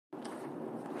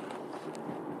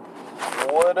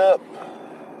What up?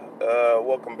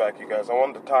 Welcome back, you guys. I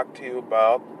wanted to talk to you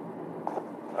about,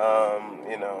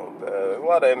 a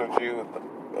lot of energy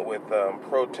with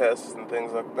protests and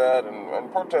things like that, and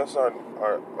protests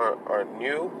aren't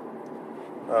new.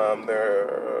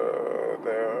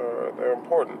 They're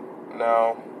important.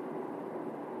 Now,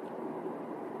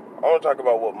 I want to talk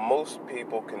about what most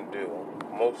people can do.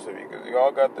 Most of you, because you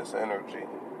all got this energy.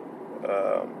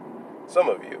 Some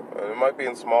of you, it might be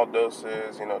in small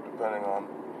doses, depending on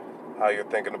how you're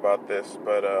thinking about this,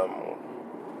 but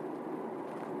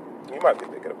you might be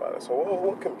thinking about it. So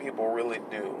what can people really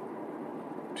do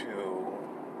to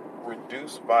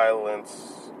reduce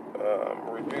violence,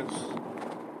 reduce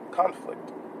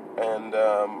conflict? And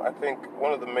I think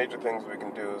one of the major things we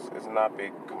can do is not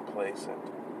be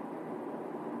complacent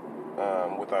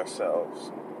with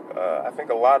ourselves. I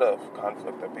think a lot of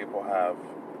conflict that people have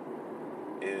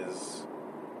is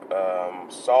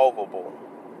solvable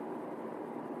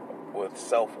with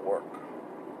self-work.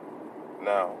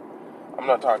 Now, I'm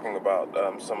not talking about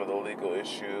some of the legal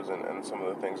issues and some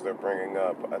of the things they're bringing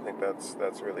up. I think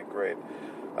that's really great.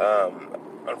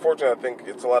 Unfortunately, I think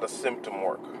it's a lot of symptom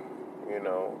work.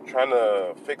 Trying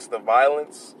to fix the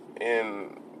violence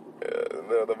in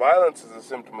the violence is a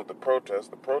symptom of the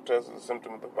protest. The protest is a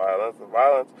symptom of the violence.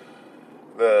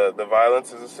 The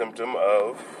violence is a symptom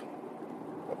of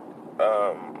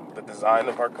the design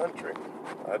of our country.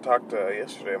 I talked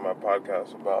yesterday in my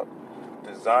podcast about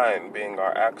design being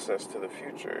our access to the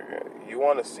future. You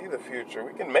want to see the future,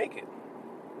 we can make it.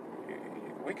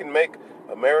 We can make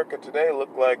America today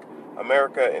look like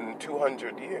America in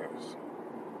 200 years.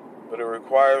 But it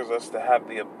requires us to have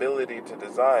the ability to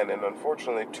design, and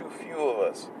unfortunately too few of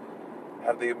us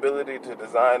have the ability to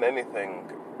design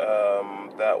anything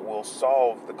that will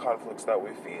solve the conflicts that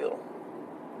we feel.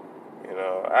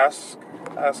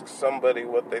 Ask somebody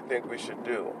what they think we should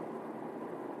do,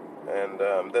 and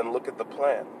then look at the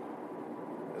plan.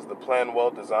 Is the plan well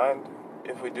designed?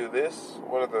 If we do this,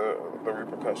 what are the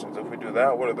repercussions? If we do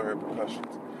that, what are the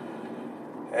repercussions?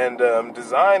 And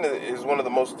design is one of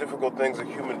the most difficult things a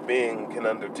human being can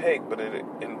undertake, but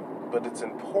it's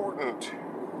important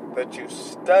that you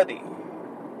study.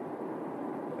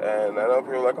 And I know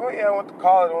people are like, oh yeah, I went to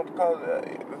college.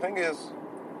 The thing is,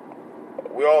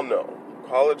 we all know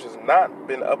college has not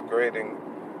been upgrading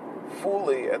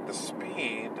fully at the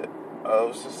speed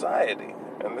of society.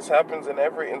 And this happens in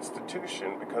every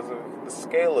institution because of the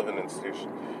scale of an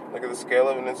institution. Look at the scale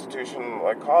of an institution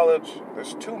like college.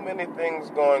 There's too many things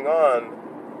going on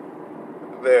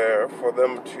there for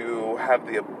them to have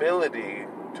the ability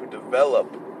to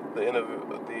develop to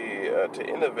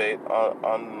innovate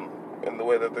on in the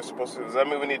way that they're supposed to. Does that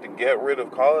mean we need to get rid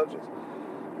of colleges?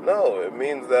 No, it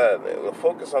means that they'll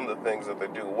focus on the things that they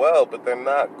do well, but they're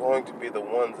not going to be the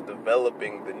ones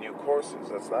developing the new courses.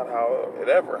 That's not how it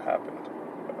ever happened.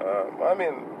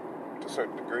 To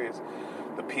certain degrees,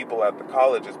 the people at the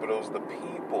colleges, but it was the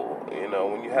people,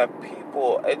 when you have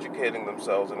people educating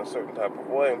themselves in a certain type of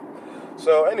way.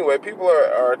 So anyway, people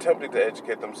are attempting to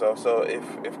educate themselves. So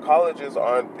if colleges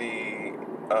aren't the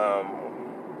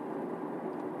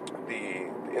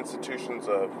institutions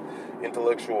of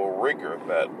intellectual rigor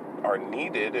that are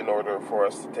needed in order for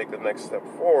us to take the next step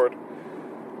forward,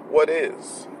 what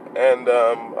is? And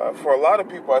for a lot of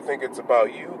people, I think it's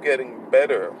about you getting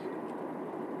better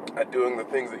at doing the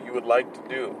things that you would like to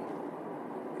do,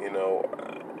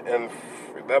 and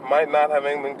that might not have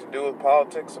anything to do with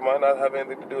politics. It might not have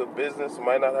anything to do with business. It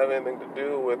might not have anything to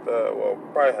do with,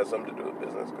 probably has something to do with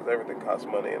business, because everything costs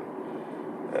money,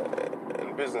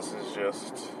 and business is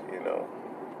just,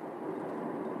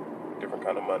 different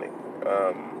kind of money.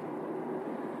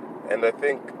 And I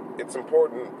think it's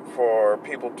important for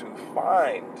people to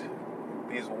find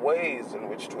these ways in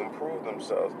which to improve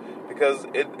themselves, because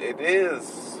it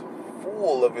is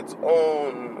full of its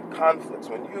own conflicts.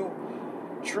 When you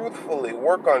truthfully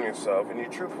work on yourself and you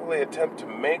truthfully attempt to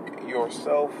make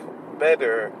yourself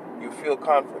better, you feel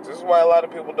conflicts. This is why a lot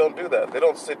of people don't do that. They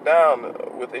don't sit down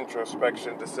with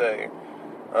introspection to say,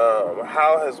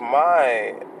 how has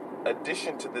my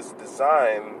addition to this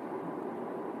design,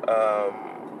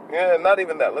 not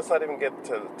even that. Let's not even get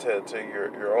to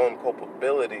your own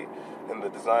culpability in the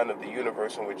design of the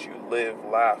universe in which you live,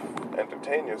 laugh,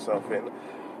 entertain yourself in.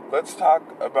 Let's talk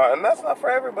about, and that's not for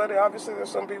everybody. Obviously,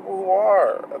 there's some people who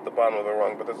are at the bottom of the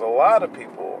rung, but there's a lot of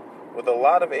people with a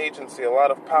lot of agency, a lot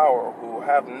of power, who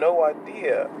have no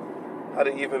idea how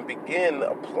to even begin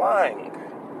applying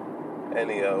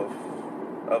any of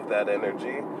that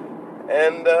energy.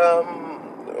 And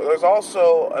there's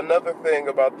also another thing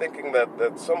about thinking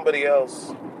that somebody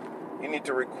else You need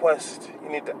to request. You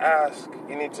need to ask.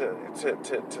 You need to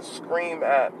scream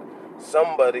at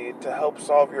somebody to help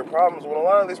solve your problems when a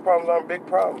lot of these problems aren't big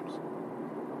problems.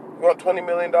 You want $20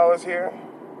 million here?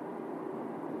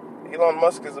 Elon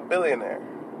Musk is a billionaire.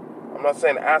 I'm not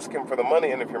saying ask him for the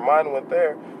money, and if your mind went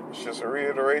there, it's just a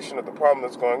reiteration of the problem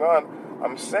that's going on.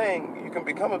 I'm saying you can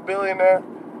become a billionaire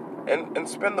and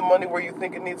spend the money where you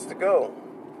think it needs to go.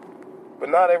 But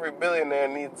not every billionaire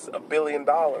needs $1 billion.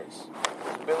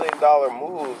 $1 billion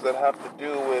moves that have to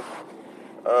do with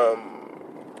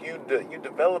you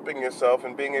developing yourself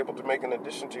and being able to make an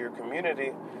addition to your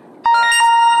community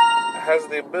that has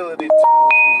the ability to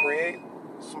create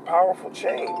some powerful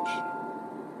change.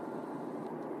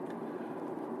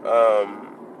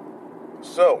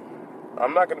 So,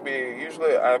 I'm not going to be,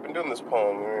 usually I've been doing this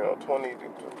poem, 20,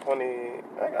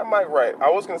 I might write. I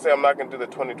was going to say I'm not going to do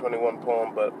the 2021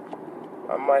 poem, but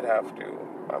I might have to.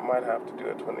 I might have to do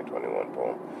a 2021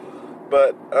 poem.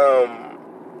 But,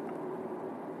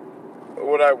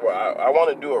 what I want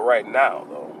to do it right now,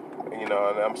 though, and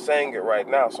I'm saying it right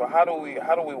now. So how do we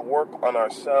work on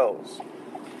ourselves?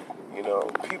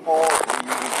 People,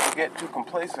 you get too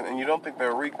complacent and you don't think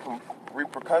there are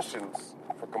repercussions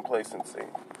for complacency.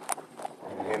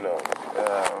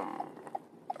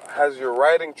 Has your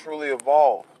writing truly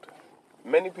evolved?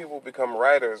 Many people become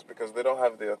writers because they don't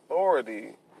have the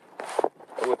authority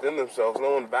within themselves.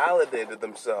 No one validated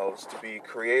themselves to be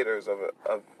creators of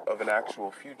an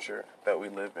actual future that we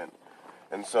live in.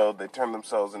 And so they turn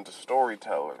themselves into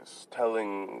storytellers,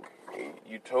 telling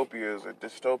utopias or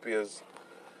dystopias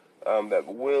that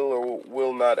will or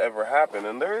will not ever happen.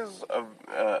 And there is a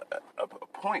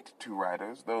point to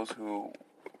writers, those who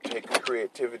take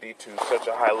creativity to such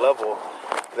a high level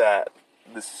that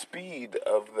the speed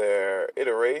of their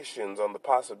iterations on the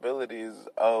possibilities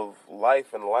of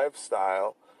life and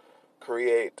lifestyle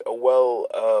create a well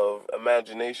of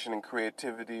imagination and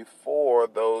creativity for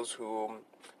those who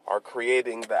are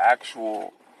creating the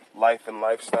actual life and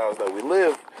lifestyles that we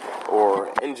live,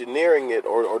 or engineering it,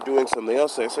 or doing something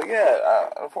else. So yeah,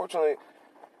 unfortunately,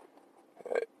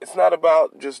 it's not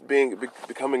about just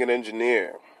becoming an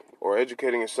engineer or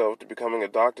educating yourself to becoming a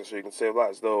doctor so you can save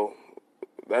lives, though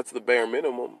that's the bare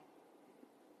minimum.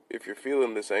 If you're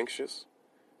feeling this anxious,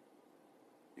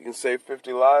 you can save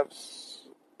 50 lives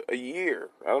a year.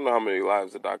 I don't know how many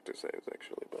lives a doctor saves,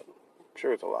 actually, but I'm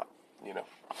sure it's a lot,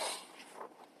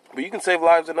 But you can save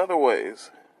lives in other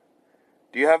ways.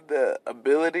 Do you have the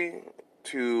ability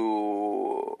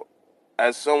to,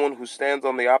 as someone who stands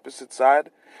on the opposite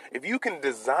side, if you can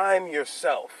design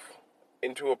yourself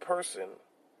into a person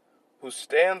who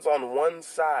stands on one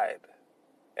side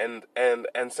and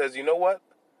says, you know what?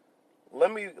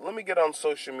 Let me get on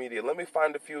social media. Let me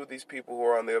find a few of these people who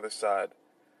are on the other side,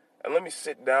 and let me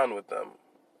sit down with them.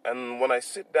 And when I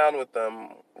sit down with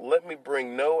them, let me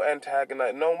bring no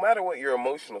antagonist, no matter what your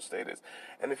emotional state is.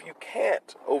 And if you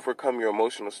can't overcome your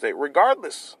emotional state,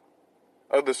 regardless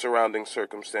of the surrounding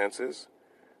circumstances,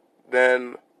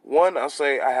 then one, I'll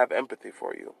say I have empathy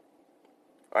for you.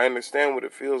 I understand what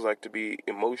it feels like to be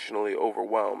emotionally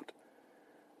overwhelmed.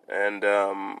 And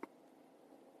I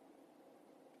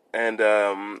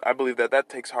believe that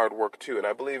takes hard work too. And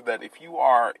I believe that if you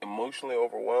are emotionally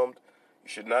overwhelmed, you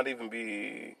should not even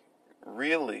be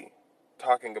really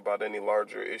talking about any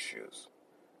larger issues,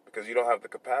 because you don't have the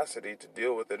capacity to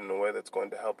deal with it in a way that's going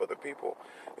to help other people.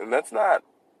 And that's not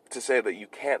to say that you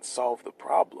can't solve the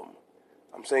problem.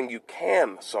 I'm saying you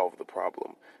can solve the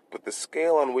problem, but the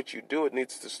scale on which you do it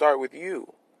needs to start with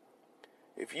you.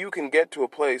 If you can get to a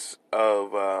place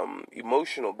of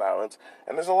emotional balance,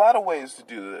 and there's a lot of ways to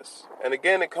do this, and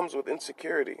again, it comes with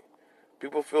insecurity.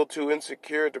 People feel too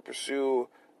insecure to pursue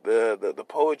the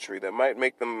poetry that might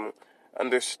make them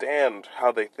understand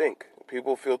how they think.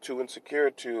 People feel too insecure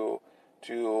to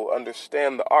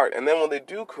understand the art. And then when they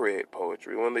do create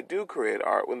poetry, when they do create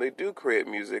art, when they do create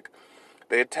music,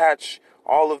 they attach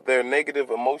all of their negative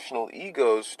emotional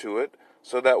egos to it,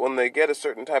 so that when they get a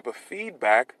certain type of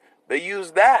feedback, they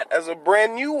use that as a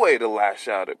brand new way to lash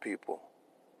out at people.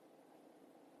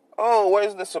 Oh,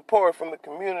 where's the support from the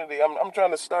community? I'm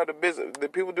trying to start a business. The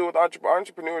people do it with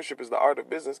entrepreneurship is the art of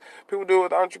business. People do it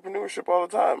with entrepreneurship all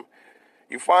the time.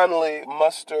 You finally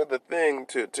muster the thing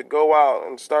to go out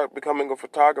and start becoming a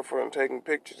photographer and taking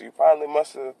pictures. You finally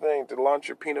muster the thing to launch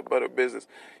your peanut butter business.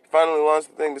 You finally launch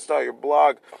the thing to start your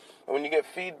blog. And when you get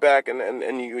feedback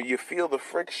and you feel the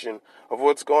friction of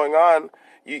what's going on,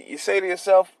 you say to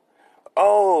yourself,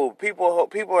 oh, people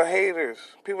are haters.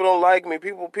 People don't like me.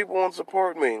 People won't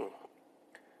support me.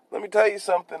 Let me tell you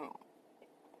something.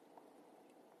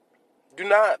 Do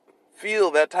not feel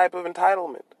that type of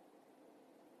entitlement.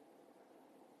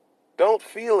 Don't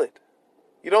feel it.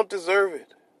 You don't deserve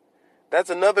it. That's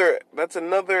another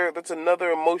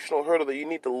emotional hurdle that you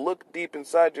need to look deep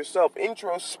inside yourself.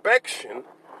 Introspection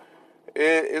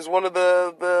is one of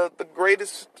the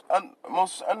greatest,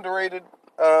 most underrated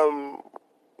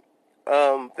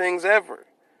things ever.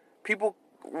 People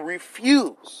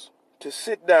refuse to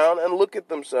sit down and look at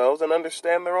themselves and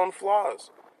understand their own flaws.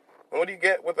 And what do you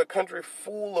get with a country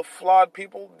full of flawed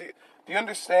people? Do you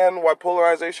understand why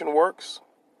polarization works?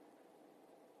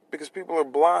 Because people are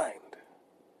blind.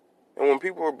 And when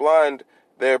people are blind,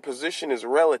 their position is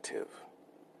relative.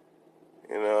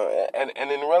 And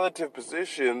in relative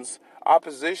positions,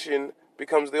 opposition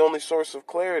becomes the only source of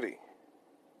clarity.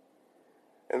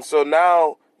 And so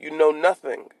now you know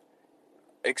nothing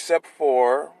except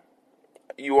for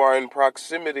you are in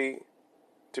proximity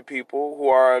to people who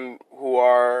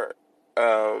are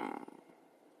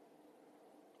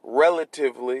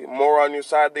relatively more on your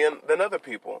side than other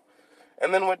people.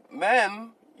 And then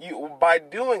by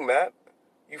doing that,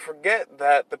 you forget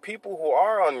that the people who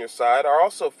are on your side are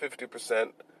also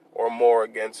 50% or more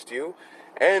against you,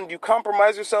 and you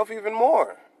compromise yourself even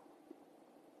more.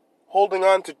 Holding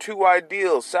on to two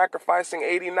ideals, sacrificing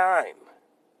 89.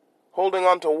 Holding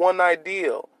on to one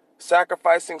ideal,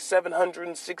 sacrificing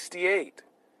 768.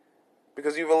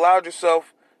 Because you've allowed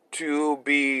yourself to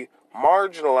be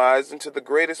marginalized into the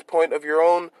greatest point of your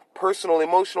own personal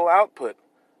emotional output.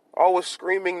 Always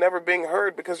screaming, never being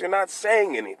heard because you're not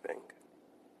saying anything.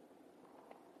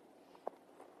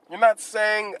 You're not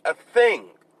saying a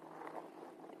thing.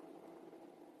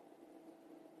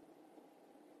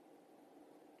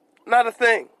 Not a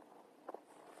thing.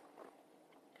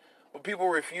 But people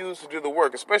refuse to do the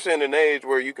work, especially in an age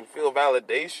where you can feel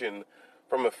validation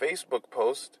from a Facebook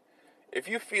post. If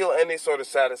you feel any sort of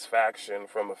satisfaction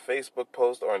from a Facebook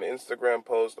post or an Instagram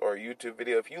post or a YouTube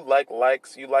video, if you like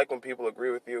likes, you like when people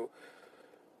agree with you,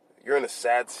 you're in a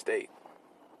sad state.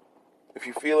 If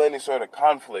you feel any sort of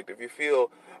conflict, if you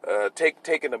feel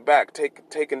taken aback,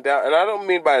 taken down, and I don't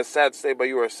mean by a sad state, but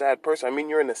you are a sad person. I mean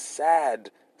you're in a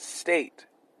sad state.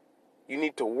 You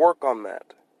need to work on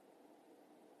that.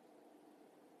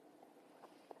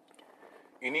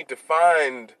 You need to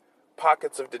find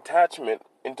pockets of detachment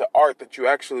into art that you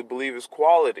actually believe is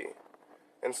quality.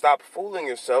 And stop fooling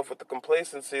yourself with the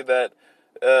complacency that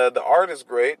the art is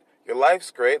great, your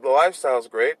life's great, the lifestyle's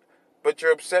great, but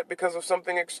you're upset because of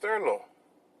something external.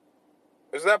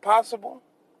 Is that possible?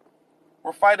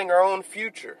 We're fighting our own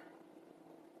future.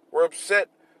 We're upset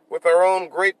with our own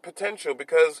great potential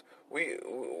because we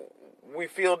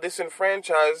feel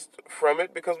disenfranchised from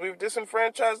it because we've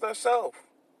disenfranchised ourselves.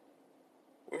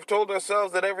 We've told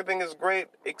ourselves that everything is great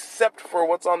except for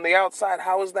what's on the outside.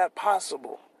 How is that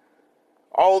possible?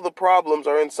 All the problems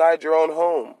are inside your own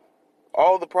home.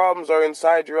 All the problems are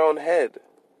inside your own head.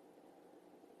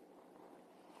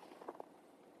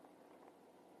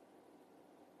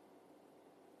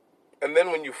 And then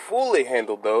when you fully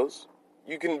handle those,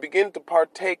 you can begin to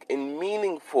partake in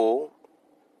meaningful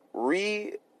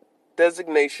redesigning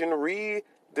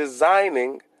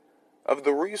of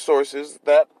the resources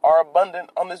that are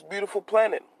abundant on this beautiful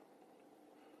planet.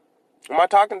 Am I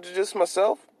talking to just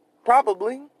myself?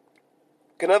 Probably.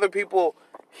 Can other people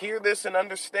hear this and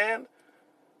understand?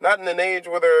 Not in an age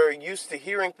where they're used to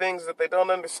hearing things that they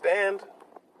don't understand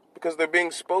because they're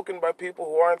being spoken by people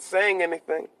who aren't saying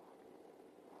anything.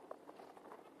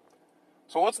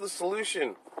 So what's the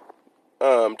solution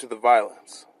to the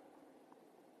violence?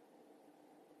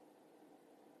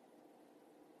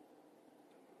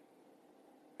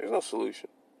 There's no solution.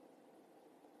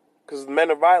 Because the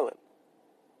men are violent.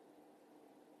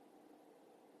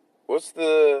 What's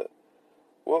the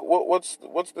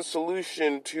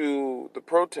solution to the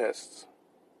protests?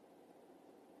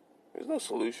 There's no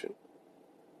solution.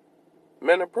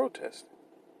 Men are protesting.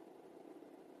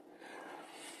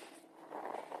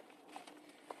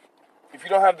 If you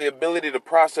don't have the ability to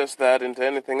process that into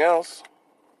anything else,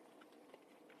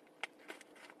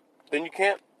 then you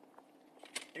can't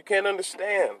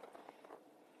understand.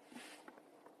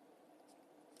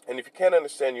 And if you can't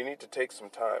understand, you need to take some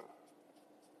time.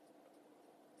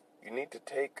 You need to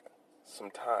take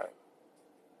some time.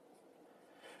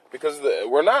 Because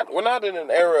we're not in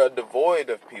an era devoid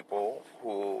of people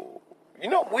who,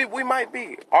 we might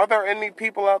be. Are there any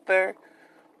people out there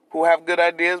who have good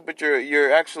ideas, but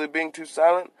you're actually being too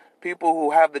silent? People who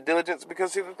have the diligence,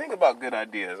 because see, the thing about good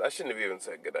ideas, I shouldn't have even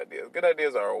said good ideas. Good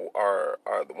ideas are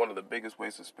one of the biggest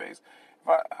wastes of space.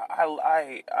 When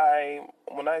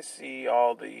I see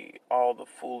all the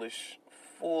foolish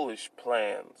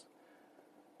plans,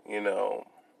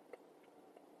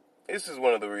 this is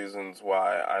one of the reasons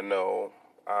why I know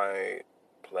I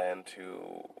plan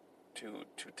to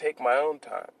take my own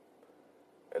time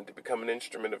and to become an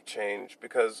instrument of change,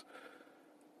 because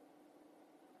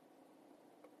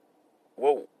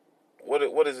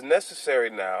what is necessary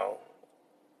now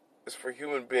is for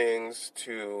human beings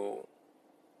to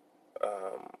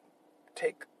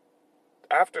take,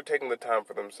 after taking the time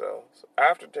for themselves,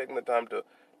 after taking the time to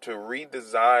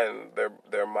redesign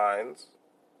their minds,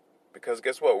 because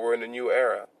guess what? We're in a new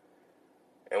era.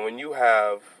 And when you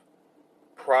have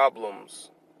problems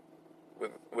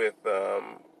with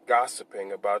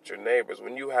gossiping about your neighbors,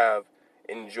 when you have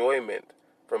enjoyment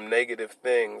from negative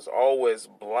things, always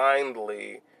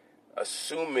blindly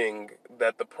assuming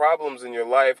that the problems in your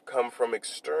life come from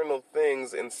external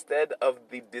things instead of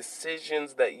the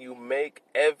decisions that you make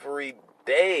every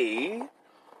day.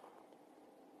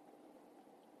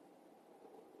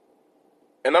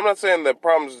 And I'm not saying that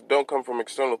problems don't come from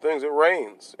external things. It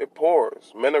rains, it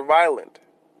pours, men are violent.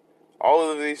 All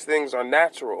of these things are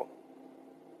natural,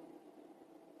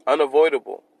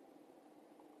 unavoidable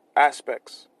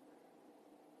aspects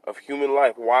of human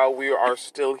life while we are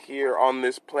still here on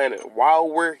this planet. While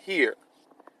we're here,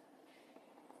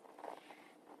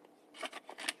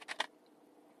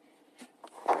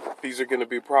 these are going to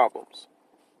be problems.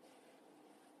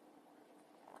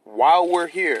 While we're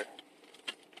here,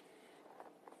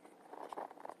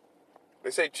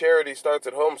 they say charity starts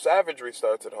at home, savagery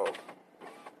starts at home.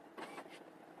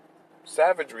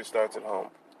 Savagery starts at home.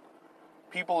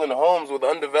 People in homes with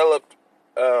undeveloped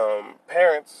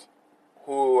parents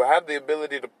who have the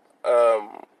ability to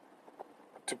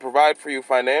provide for you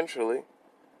financially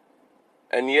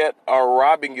and yet are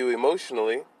robbing you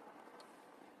emotionally,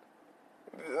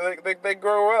 they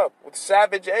grow up with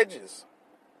savage edges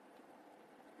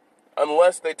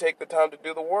unless they take the time to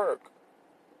do the work.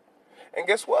 And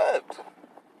guess what?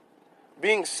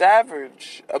 Being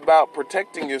savage about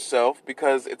protecting yourself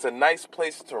because it's a nice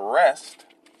place to rest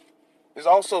is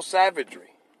also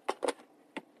savagery.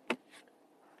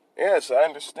 Yes, I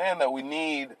understand that we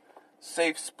need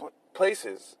safe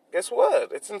places. Guess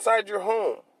what? It's inside your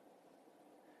home.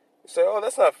 You say, oh,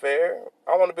 that's not fair.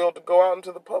 I want to be able to go out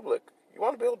into the public. You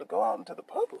want to be able to go out into the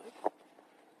public?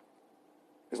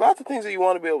 There's lots of things that you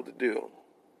want to be able to do.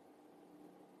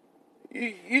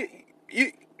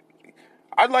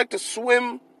 I'd like to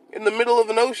swim in the middle of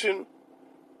an ocean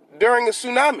during a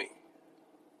tsunami.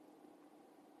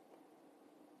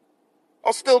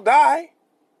 I'll still die.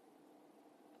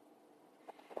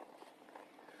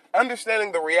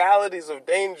 Understanding the realities of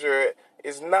danger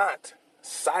is not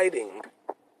siding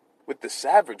with the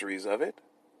savageries of it.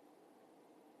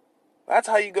 That's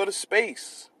how you go to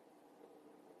space.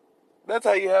 That's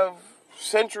how you have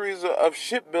centuries of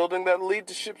shipbuilding that lead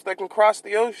to ships that can cross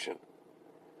the ocean.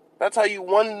 That's how you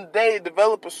one day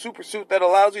develop a supersuit that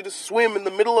allows you to swim in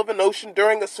the middle of an ocean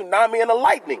during a tsunami and a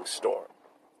lightning storm.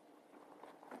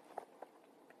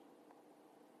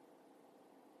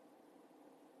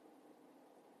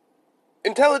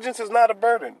 Intelligence is not a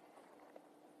burden.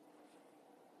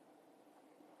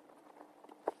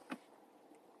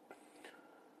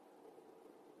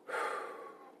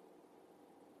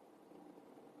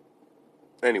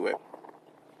 Anyway.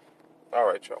 All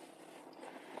right, y'all.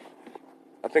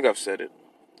 I think I've said it.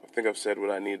 I think I've said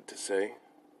what I needed to say.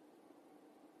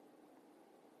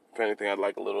 If anything, I'd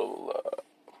like a little,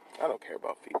 I don't care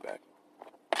about feedback.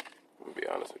 I'm going to be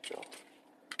honest with y'all.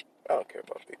 I don't care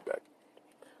about feedback.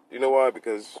 You know why?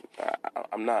 Because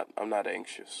I'm not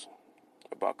anxious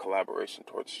about collaboration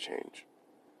towards change.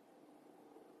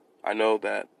 I know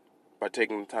that by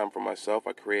taking the time for myself,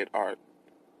 I create art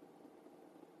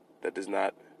that does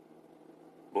not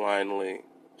blindly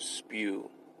spew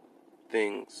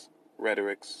things,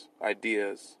 rhetorics,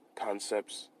 ideas,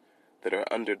 concepts that are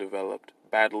underdeveloped,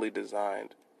 badly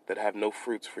designed, that have no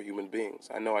fruits for human beings.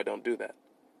 I know I don't do that.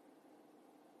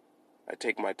 I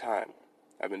take my time.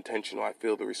 I'm intentional. I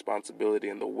feel the responsibility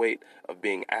and the weight of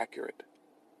being accurate.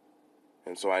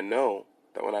 And so I know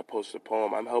that when I post a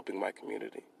poem, I'm helping my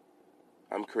community.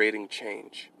 I'm creating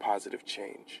change, positive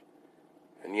change.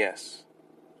 And yes,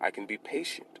 I can be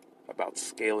patient about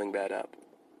scaling that up.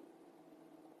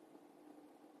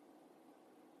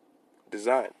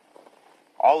 Design.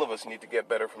 All of us need to get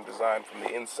better from design from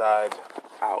the inside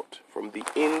out. From the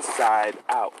inside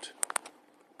out.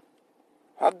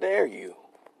 How dare you?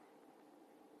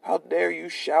 How dare you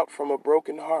shout from a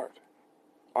broken heart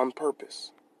on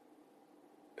purpose?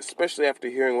 Especially after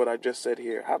hearing what I just said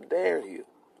here. How dare you?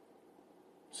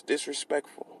 It's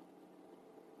disrespectful.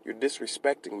 You're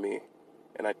disrespecting me,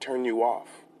 and I turn you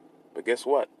off. But guess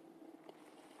what?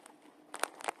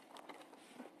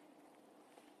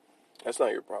 That's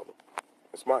not your problem.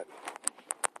 It's mine.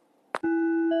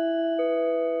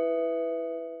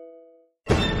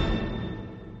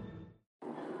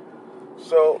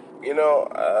 So,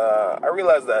 I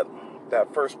realized that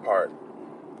first part,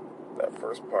 the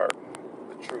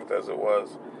truth as it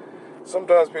was,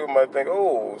 sometimes people might think,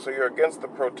 oh, so you're against the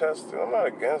protesters. I'm not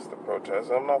against the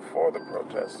protesters. I'm not for the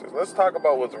protesters. Let's talk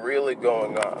about what's really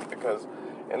going on, because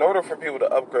in order for people to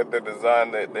upgrade their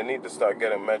design, they need to start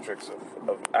getting metrics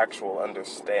of actual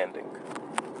understanding.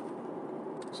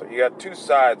 So you got two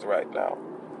sides right now,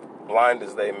 blind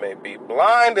as they may be.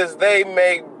 Blind as they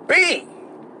may be!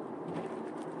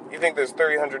 You think there's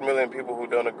 300 million people who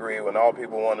don't agree when all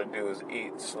people want to do is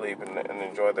eat, sleep, and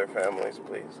enjoy their families,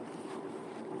 please?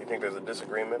 You think there's a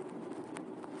disagreement?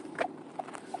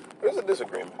 There's a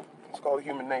disagreement. It's called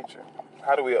human nature.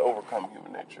 How do we overcome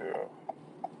human nature?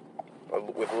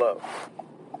 With love.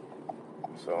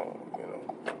 So,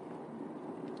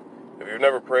 if you've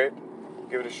never prayed,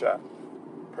 give it a shot.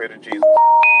 Pray to Jesus.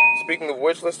 Speaking of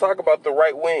which, let's talk about the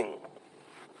right wing.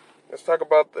 Let's talk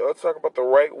about the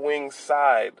right wing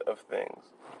side of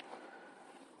things.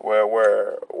 Where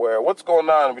what's going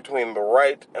on between the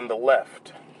right and the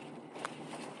left?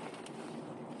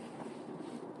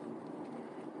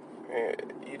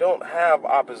 You don't have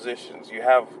oppositions. You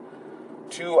have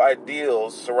two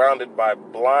ideals surrounded by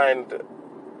blind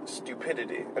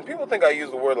stupidity. And people think I use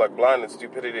the word like blind and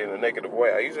stupidity in a negative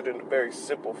way. I use it in a very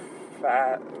simple,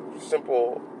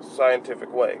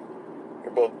 scientific way.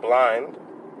 You're both blind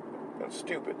and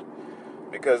stupid.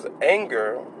 Because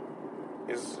anger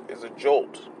is a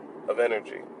jolt of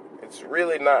energy. It's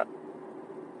really not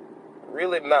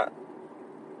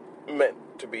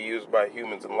meant to be used by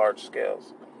humans in large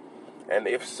scales. And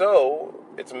if so,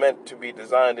 it's meant to be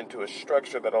designed into a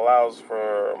structure that allows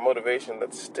for motivation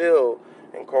that still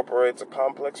incorporates a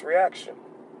complex reaction.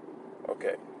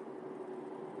 Okay.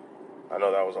 I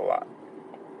know that was a lot.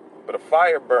 But a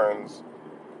fire burns,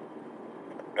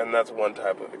 and that's one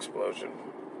type of explosion.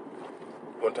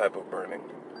 One type of burning.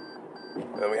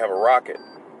 And then we have a rocket.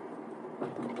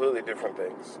 Completely different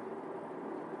things.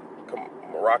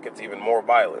 A rocket's even more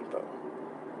violent, though.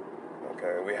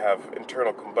 Okay, we have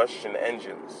internal combustion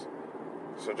engines.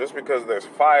 So just because there's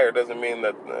fire doesn't mean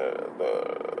that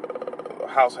the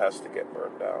house has to get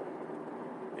burned down.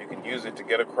 You can use it to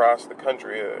get across the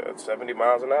country at 70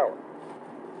 miles an hour.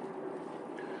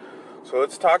 So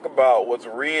let's talk about what's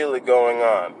really going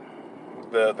on.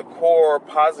 The core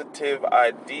positive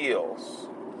ideals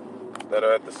that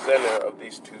are at the center of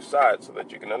these two sides, so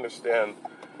that you can understand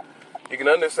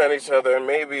each other and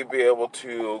maybe be able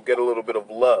to get a little bit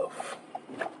of love.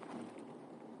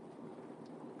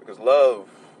 Because love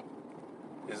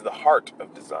is the heart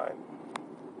of design.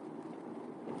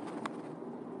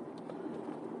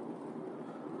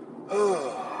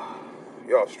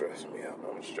 Y'all stress me out.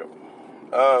 I'm just joking.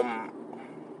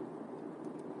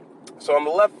 So on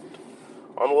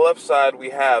the left side,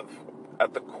 we have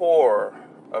at the core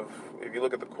of, if you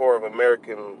look at the core of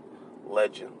American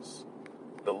legends,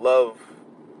 the love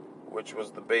which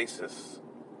was the basis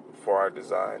for our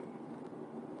design.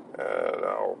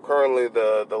 Now, currently,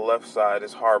 the left side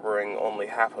is harboring only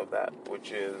half of that,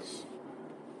 which is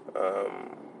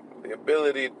the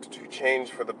ability to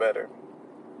change for the better,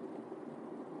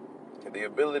 the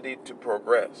ability to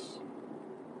progress,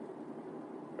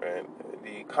 right?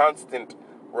 The constant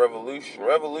revolution.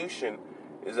 Revolution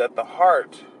is at the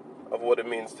heart of what it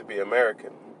means to be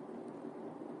American.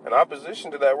 And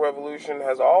opposition to that revolution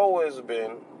has always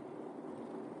been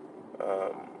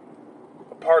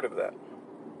a part of that.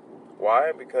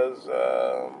 Why? Because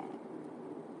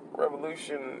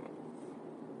revolution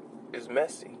is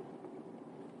messy,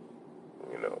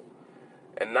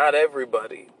 and not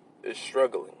everybody is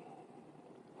struggling,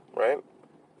 right?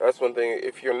 That's one thing.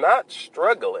 If you're not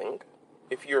struggling,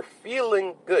 if you're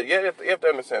feeling good, you have to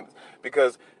understand this,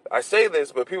 because I say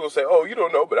this, but people say, oh, you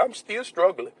don't know, but I'm still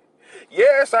struggling.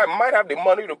 Yes, I might have the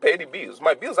money to pay the bills.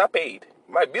 My bills are paid.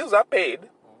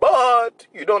 But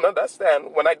you don't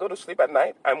understand. When I go to sleep at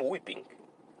night, I'm weeping.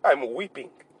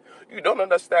 You don't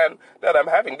understand that I'm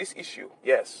having this issue.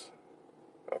 Yes.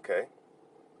 Okay.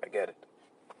 I get it.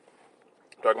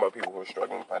 I'm talking about people who are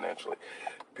struggling financially.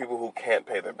 People who can't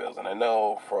pay their bills. And I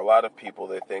know for a lot of people,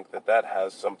 they think that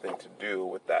has something to do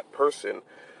with that person.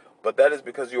 But that is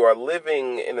because you are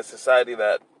living in a society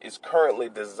that is currently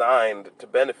designed to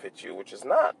benefit you, which is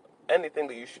not anything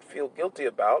that you should feel guilty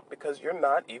about, because you're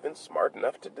not even smart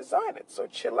enough to design it. So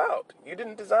chill out. You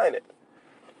didn't design it.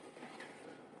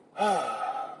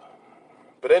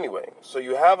 But anyway, so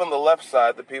you have on the left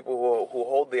side the people who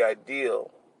hold the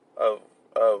ideal of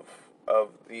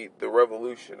the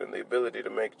revolution and the ability to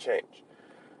make change.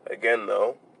 Again,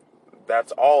 though,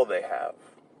 that's all they have.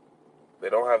 They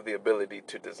don't have the ability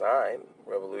to design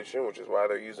revolution, which is why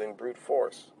they're using brute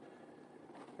force.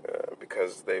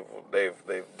 Because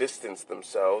they've distanced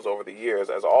themselves over the years,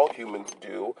 as all humans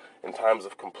do, in times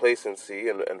of complacency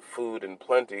and food and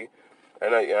plenty.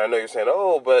 And I know you're saying,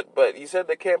 oh, but you said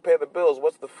they can't pay the bills.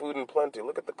 What's the food and plenty?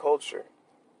 Look at the culture.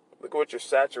 Look at what you're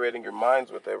saturating your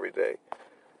minds with every day.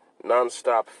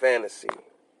 Non-stop fantasy.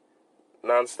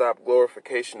 Non-stop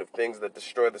glorification of things that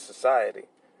destroy the society.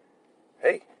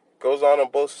 Hey, it goes on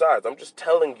both sides. I'm just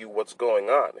telling you what's going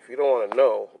on. If you don't want to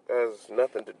know, it has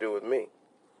nothing to do with me.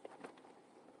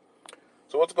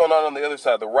 So what's going on the other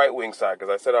side, the right-wing side?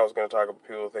 Because I said I was going to talk about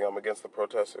people who think I'm against the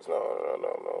protesters. No.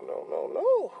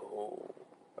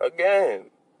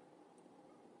 Again,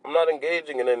 I'm not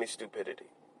engaging in any stupidity.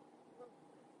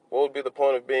 What would be the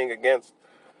point of being against?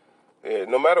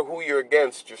 No matter who you're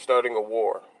against, you're starting a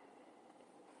war.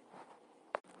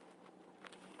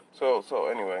 So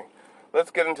anyway,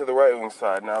 let's get into the right-wing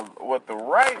side. Now, what the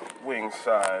right-wing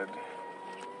side,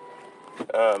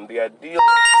 the ideal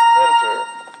center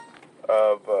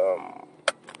of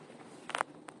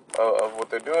what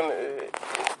they're doing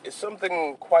is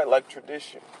something quite like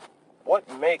tradition. What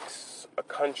makes a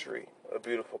country a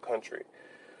beautiful country?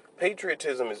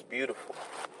 Patriotism is beautiful.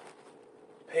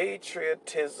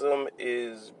 Patriotism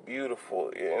is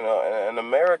beautiful, and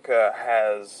America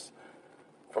has,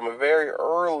 from a very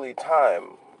early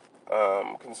time,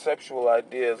 conceptual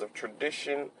ideas of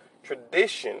tradition.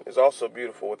 Tradition is also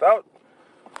beautiful. Without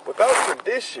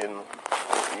tradition,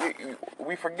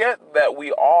 we forget that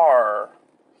we are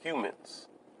humans.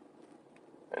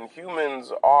 And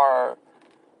humans are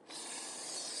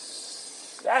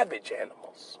savage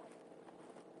animals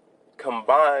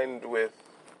combined with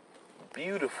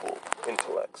beautiful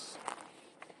intellects.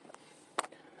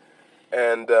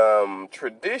 And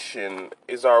tradition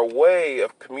is our way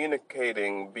of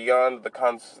communicating beyond the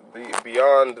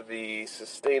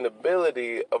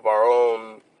sustainability of our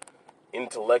own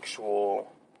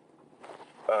intellectual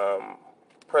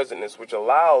presentness, which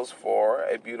allows for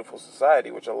a beautiful society,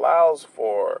 which allows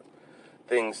for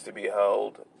things to be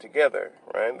held together,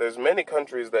 right? There's many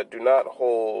countries that do not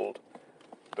hold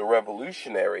the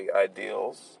revolutionary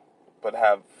ideals, but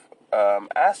have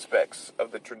aspects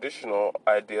of the traditional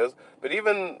ideas. But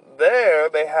even there,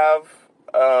 they have,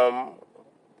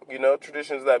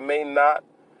 traditions that may not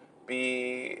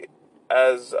be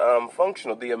as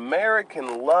functional. The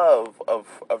American love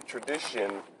of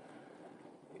tradition,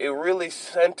 it really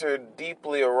centered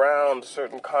deeply around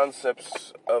certain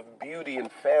concepts of beauty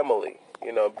and family.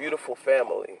 Beautiful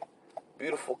family,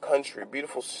 beautiful country,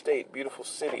 beautiful state, beautiful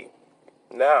city.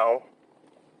 Now,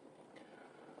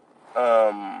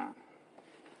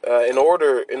 in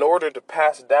order to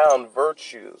pass down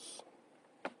virtues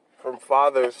from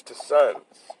fathers to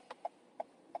sons,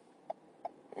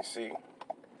 you see.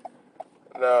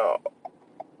 Now,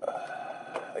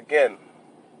 again,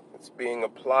 it's being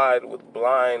applied with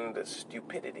blind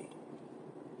stupidity,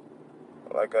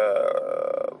 like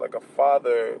a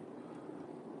father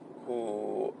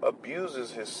who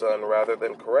abuses his son rather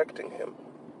than correcting him,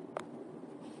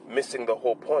 missing the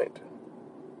whole point.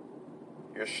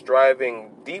 You're striving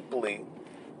deeply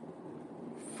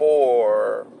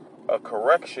for a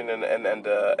correction and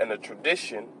a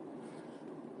tradition,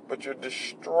 but you're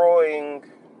destroying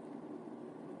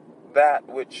that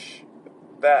which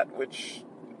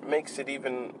makes it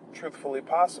even truthfully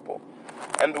possible.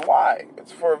 And why?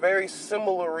 It's for very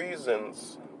similar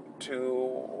reasons to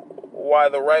why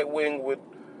the right wing would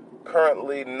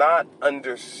currently not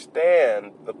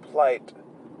understand the plight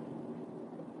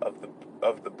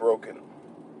of the broken.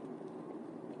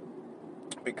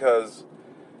 Because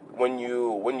when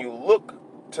you look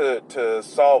to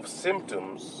solve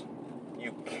symptoms,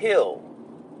 you kill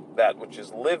that which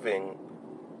is living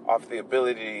off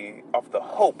the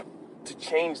hope to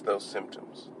change those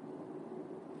symptoms.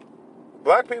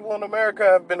 Black people in America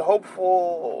have been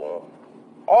hopeful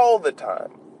all the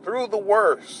time, through the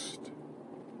worst.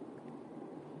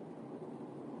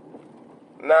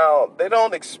 Now, they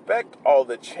don't expect all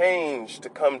the change to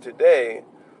come today,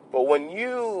 but when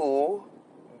you,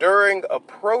 during a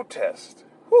protest,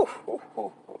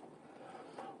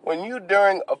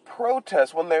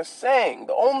 when they're saying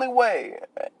the only way,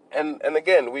 and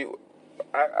again,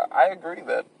 I agree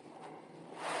that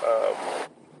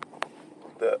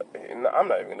I'm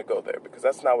not even going to go there because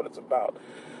that's not what it's about.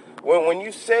 When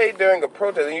you say during a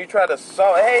protest and you try to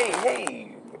solve,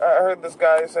 hey, I heard this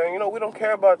guy saying, we don't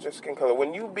care about your skin color.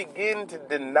 When you begin to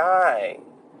deny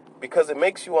because it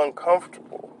makes you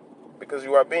uncomfortable, because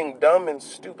you are being dumb and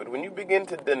stupid, when you begin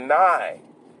to deny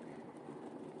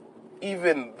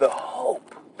even the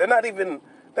hope, they're not even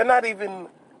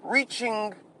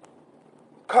reaching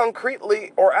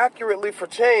concretely or accurately for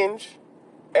change,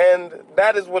 and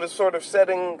that is what is sort of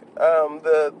setting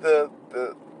the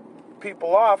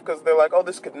people off, because they're like, oh,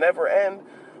 this could never end.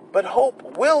 But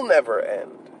hope will never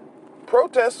end.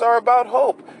 Protests are about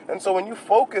hope. And so when you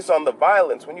focus on the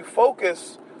violence, when you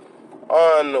focus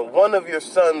on one of your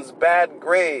son's bad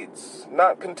grades,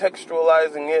 not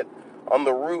contextualizing it on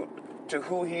the root to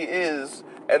who he is,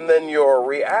 and then your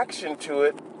reaction to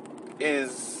it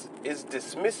is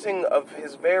dismissing of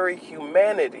his very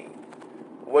humanity.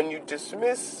 When you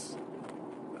dismiss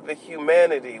the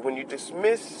humanity, when you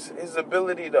dismiss his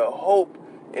ability to hope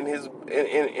in his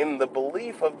in the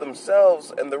belief of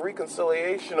themselves and the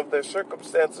reconciliation of their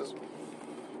circumstances,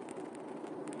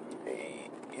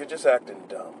 you're just acting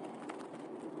dumb.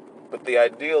 But the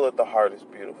ideal at the heart is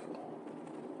beautiful,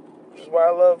 which is why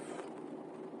I love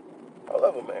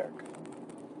America.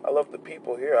 I love the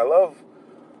people here. I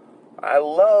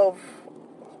love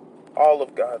all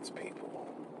of God's people,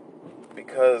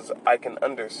 because I can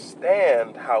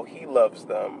understand how he loves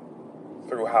them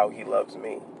through how he loves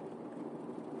me.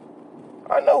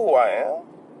 I know who I am.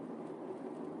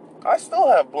 I still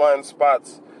have blind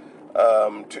spots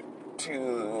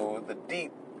to the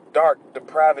deep, dark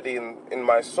depravity in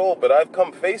my soul, but I've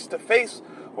come face to face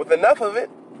with enough of it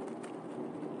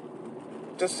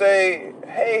to say,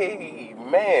 hey,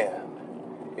 man,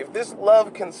 if this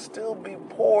love can still be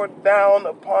poured down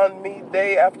upon me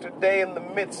day after day in the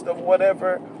midst of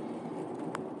whatever,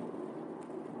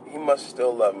 he must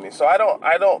still love me. So I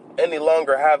don't any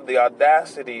longer have the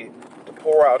audacity to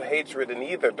pour out hatred in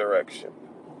either direction.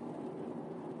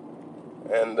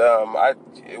 And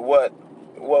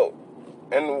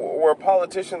where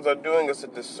politicians are doing us a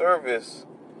disservice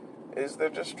is they're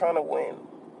just trying to win.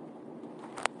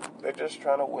 They're just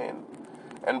trying to win.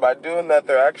 And by doing that,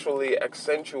 they're actually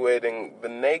accentuating the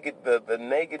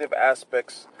negative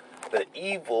aspects, the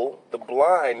evil, the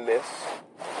blindness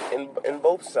in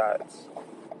both sides.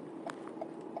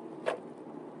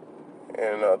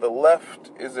 And the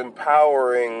left is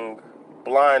empowering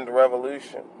blind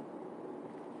revolution.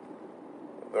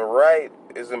 The right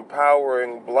is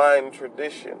empowering blind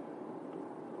tradition.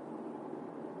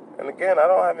 And again, I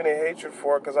don't have any hatred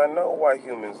for it, because I know why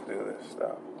humans do this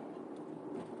stuff.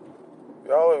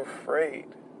 Y'all are afraid.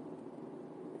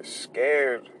 You're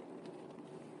scared.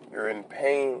 You're in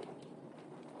pain.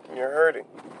 And you're hurting.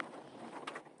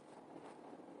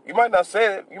 You might not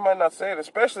say it.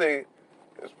 Especially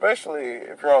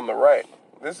if you're on the right.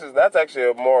 That's actually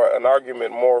an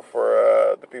argument more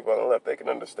for the people on the left. They can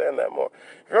understand that more.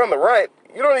 If you're on the right,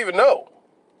 you don't even know.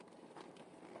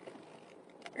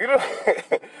 You don't.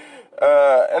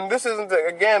 And this isn't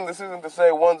to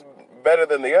say one's better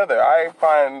than the other. I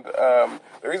find the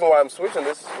reason why I'm switching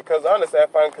this is because honestly, I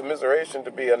find commiseration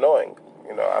to be annoying.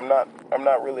 You know, I'm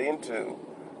not really into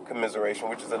commiseration,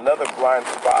 which is another blind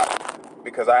spot.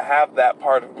 Because I have that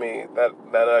part of me that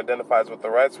identifies with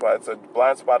the right spot. It's a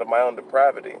blind spot of my own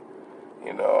depravity.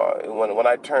 You know, when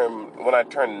I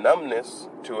turn numbness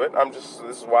to it, this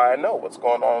is why I know what's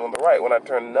going on the right. When I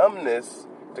turn numbness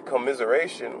to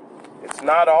commiseration, it's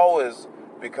not always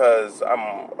because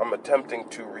I'm attempting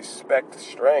to respect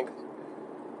strength.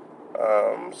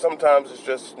 Sometimes it's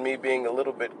just me being a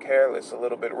little bit careless, a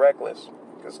little bit reckless.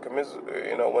 Because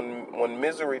when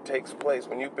misery takes place,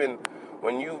 when you've been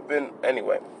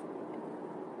anyway.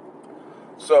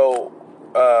 So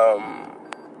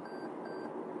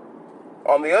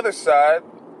on the other side,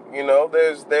 you know,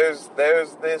 there's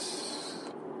this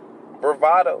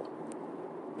bravado,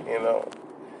 you know,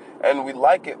 and we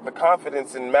like it. The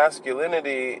confidence in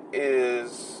masculinity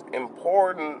is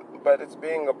important, but it's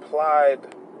being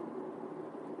applied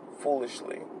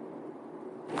foolishly.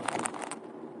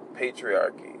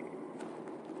 Patriarchy.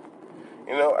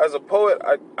 You know, as a poet,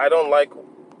 I don't like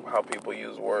how people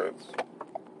use words.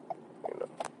 You know,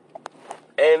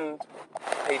 end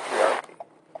patriarchy.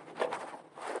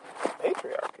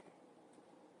 Patriarchy.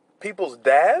 People's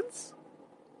dads?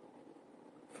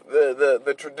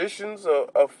 The traditions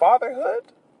of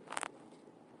fatherhood?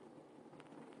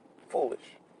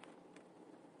 Foolish.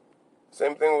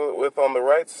 Same thing with on the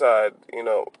right side. You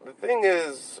know, the thing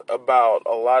is about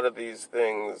a lot of these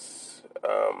things,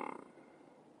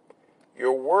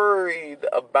 you're worried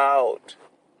about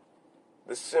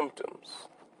the symptoms,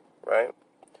 right?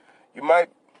 You might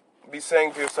be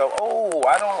saying to yourself, "Oh,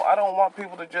 I don't want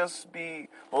people to just be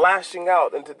lashing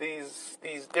out into these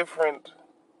different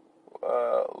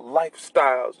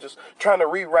lifestyles, just trying to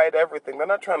rewrite everything." They're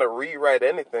not trying to rewrite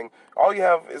anything. All you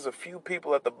have is a few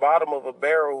people at the bottom of a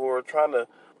barrel who are trying to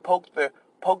poke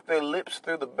their lips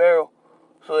through the barrel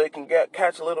so they can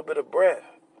catch a little bit of breath.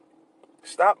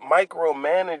 Stop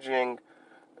micromanaging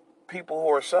people who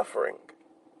are suffering.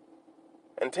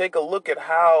 And take a look at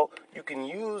how you can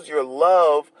use your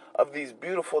love of these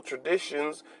beautiful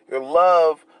traditions, your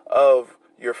love of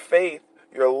your faith,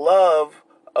 your love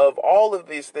of all of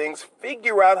these things.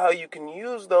 Figure out how you can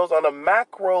use those on a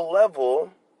macro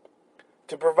level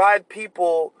to provide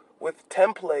people with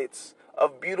templates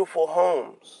of beautiful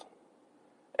homes.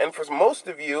 And for most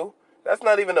of you, that's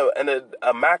not even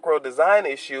a macro design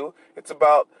issue. It's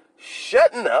about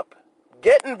shutting up,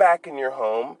 getting back in your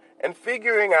home, and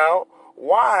figuring out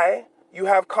why you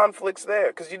have conflicts there.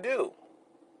 Because you do.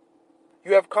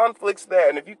 You have conflicts there.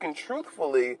 And if you can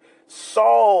truthfully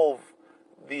solve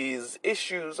these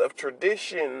issues of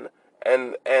tradition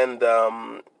and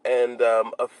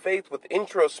of faith with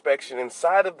introspection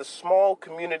inside of the small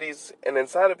communities and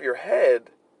inside of your head,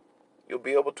 you'll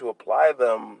be able to apply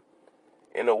them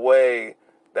in a way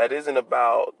that isn't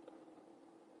about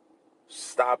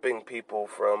stopping people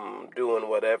from doing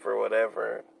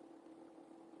whatever.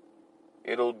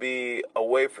 It'll be a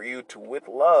way for you to, with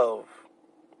love,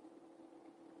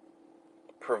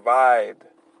 provide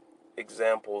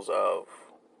examples of.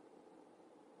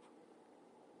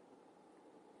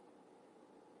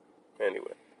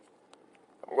 Anyway,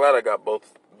 I'm glad I got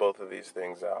both of these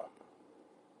things out.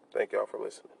 Thank y'all for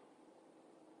listening.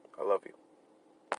 I love you.